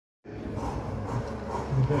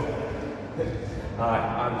Hi,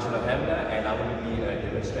 I'm Chilo Hamda, and I'm going to be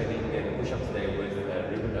demonstrating the push-up today with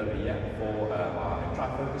Ruben over here for our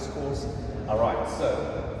Trifocus course. Alright,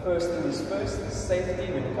 so first thing is first,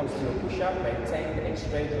 safety when it comes to your push-up. Maintain a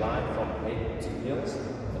straight line from head to heels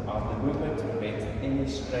throughout the movement to prevent any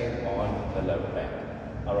strain on the lower back.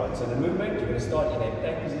 Alright, so the movement, you're going to start in a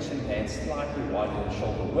plank position, hands slightly wider than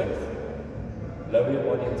shoulder width. Lower your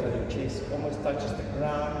body until your chest almost touches the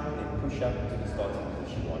ground, then push up to the starting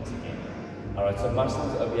position once again. Alright, so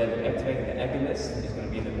muscles over here that activate the agonist is going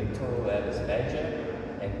to be the pectoral valgus major,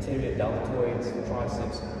 anterior deltoids,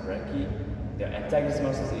 triceps, brachii. The antagonist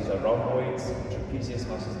muscles is your rhomboids, trapezius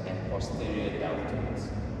muscles, and posterior deltoids.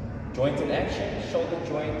 Joint in action, shoulder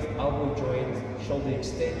joint, elbow joint, shoulder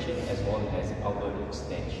extension, as well as elbow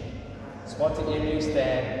extension. Squatting area,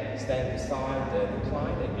 stand beside the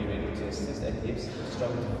client and be ready to assist at hips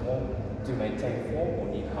struggle to maintain form or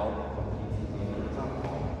need help completing any type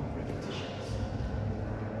of repetitions.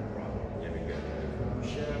 Right, here we go.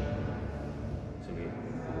 Push up. So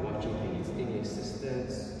we're watching if he needs any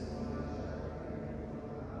assistance.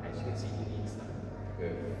 As you can see, he needs that.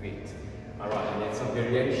 Perfect. Alright, and then some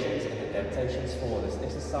variations and adaptations for this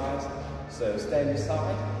exercise. So stand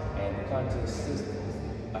beside and the client to assist.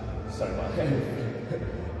 Sorry, my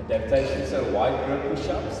adaptation. So wide grip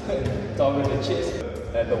push-ups, target the chest.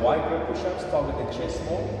 The wide grip push-ups target the chest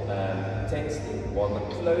more intensely, while the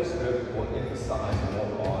closed grip will emphasize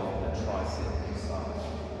more on the tricep side.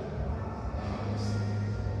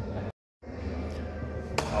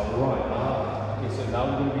 Alright, okay, so now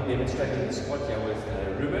we're going to be demonstrating the squat here with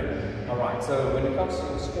Ruben. Alright, so when it comes to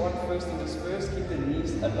the squat, first thing is first, keep the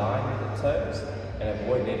knees aligned with the toes and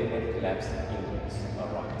avoid letting them collapse inwards.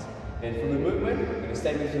 Alright. Then for the movement, you're going to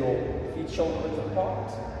stand with your feet shoulder width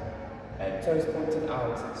apart, and toes pointed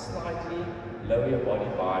out slightly. Lower your body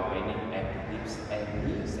by bending at the hips and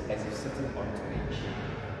knees as if sitting onto a chair.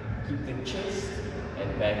 Keep the chest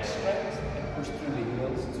and back straight and push through the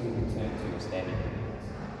heels to return to your standing movement.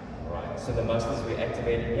 Alright, so the muscles we're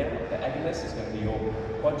activating here, the agonist is going to be your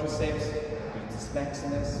quadriceps, gluteus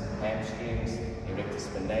maximus, hamstrings, erectus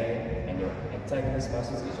spinae, and your antagonist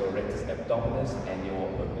muscles is your rectus abdominis and your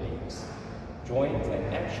obliques. Joint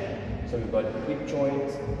and action, so we've got hip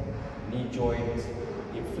joint, knee joint,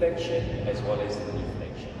 hip flexion, as well as knee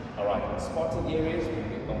flexion. Alright, spotting areas,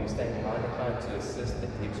 when we stand behind the client to assist the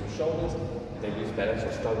hips or shoulders, if they lose balance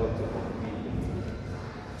or struggle to breathe.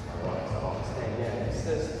 Alright, so I'll stand here and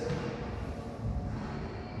assist.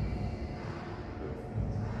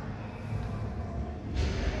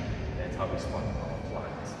 That's how we spot our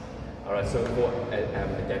clients. Alright, so for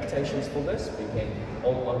adaptations for this, we can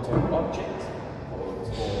hold onto an object for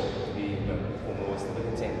more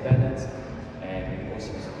stability and balance, and we can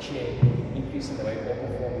also use a chair. Increasing the weight or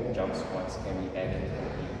performing jump squats can be added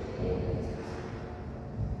for the order.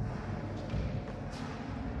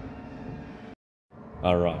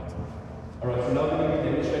 Alright, so now we're going to be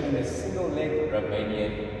demonstrating a single leg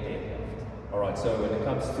Romanian deadlift. Alright, so when it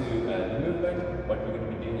comes to the movement, what we're going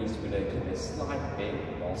to be doing is we're going to keep a slight bend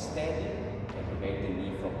while standing and prevent the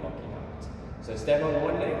knee from knocking out. So stand on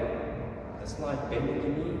one leg, a slight bend in the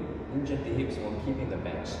knee, hinge at the hips while keeping the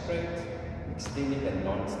back straight, extending the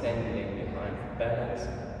non-standing leg behind for balance,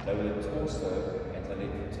 lower the torso until it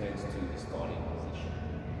returns to the starting position.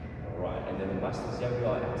 Alright, and then the muscles here we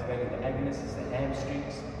are activating the agonist is the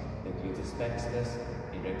hamstrings, the gluteus maximus,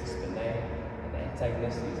 erectus spinae, and the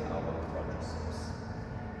antagonist is our quadriceps.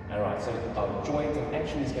 Alright, so our joint of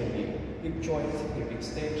action is going to be hip joint, hip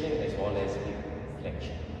extension, as well as hip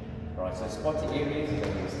flexion. Alright, so spotting areas, you're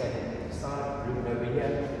going to be standing to the side, Ruben over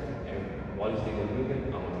here, and while he's doing the movement,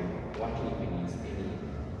 I'm going to be watching if he needs any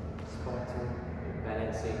spotting or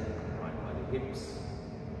balancing right by the hips.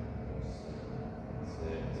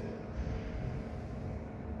 There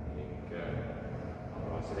you go.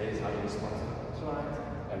 Alright, so there's how you spot the client.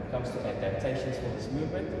 When it comes to adaptations for this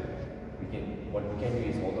movement, what we can do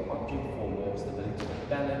is hold the object for more stability and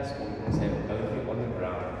balance, or we can say over on the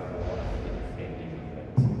ground for any friendly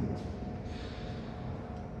movement.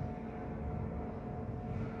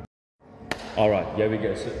 Alright, here we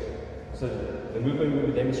go. So the movement we'll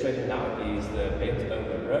be demonstrating now is the bent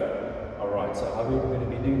over row. Alright, so how we're going to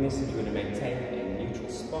be doing this is we're going to maintain a neutral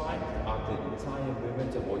spine throughout the entire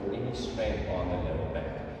movement to avoid any strain on the lower back.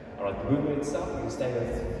 Alright, the movement itself, you can stand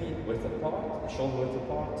with the feet width apart, the shoulder width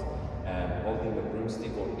apart, holding the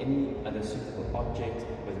broomstick or any other suitable object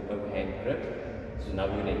with an overhand grip. So now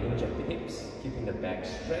we're going to hinge at the hips, keeping the back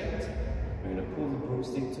straight. We're going to pull the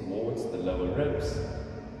broomstick towards the lower ribs,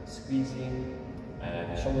 squeezing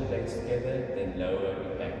the shoulder blades together, then lower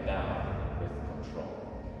it back down with control.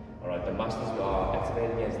 Alright, Alright, the muscles we are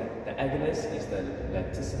activating is the agonist is the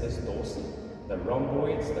latissimus dorsi, the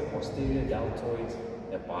rhomboids, the posterior deltoids,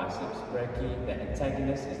 the biceps brachii, the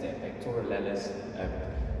antagonist is the pectoralis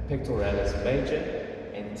major,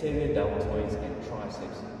 anterior deltoids, and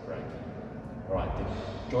triceps brachii. Alright, the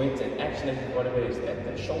joint and action that you've got of it is at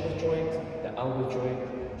the shoulder joint, the elbow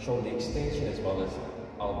joint, shoulder extension, as well as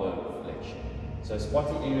elbow flexion. So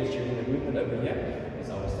spotty areas during the movement over here is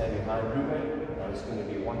I will stand behind Ruben. I'm just going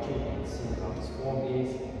to be watching and seeing how his form is,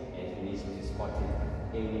 and if he needs me to spot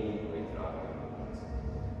it anywhere throughout the movement.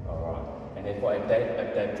 Alright, and then for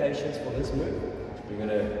adaptations for this move, we're going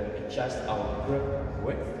to adjust our grip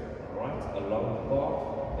width, alright, along the bar.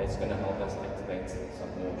 That's going to help us activate some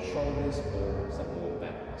more shoulders or some more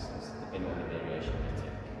back muscles, depending on the variation we take.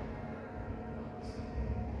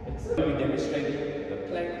 We're demonstrating the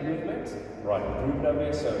plank movement, right, with Ruben over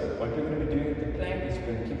here. So what we're going to be doing with the plank is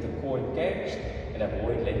we're going to keep the core engaged and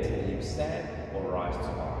avoid letting the hips stand or rise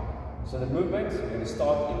too high. So the movement, we're going to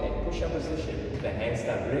start in a push-up position, with the hands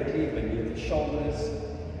directly beneath the shoulders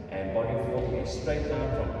and body forming a straight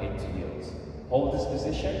line from head to heels. Hold this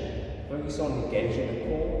position, focus on engaging the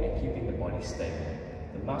core and keeping the body stable.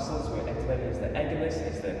 The muscles we're activating is the agonist,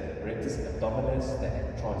 is the rectus abdominis,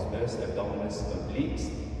 the transverse abdominis obliques,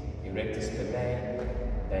 erectus spinae.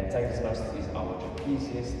 The antagonist muscle is our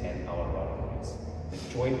trapezius and our rhomboids. The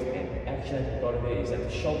joint and action that we've got over is at the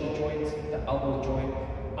shoulder joint, the elbow joint,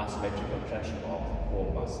 isometric contraction of the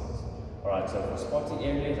core muscles. Alright, so for spotty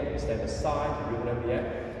areas, I'm going to stand aside, Ruben over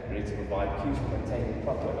here, ready to provide cues for maintaining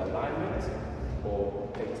proper alignment or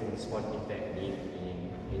affecting the spot if they need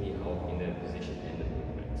any help in the position and the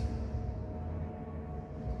movement.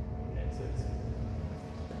 That's it.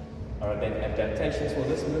 Alright, then adaptations for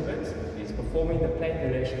this movement is performing the plank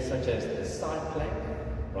variations such as the side plank,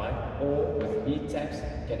 right, or with knee taps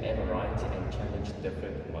can add variety and challenge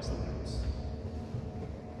different muscle groups.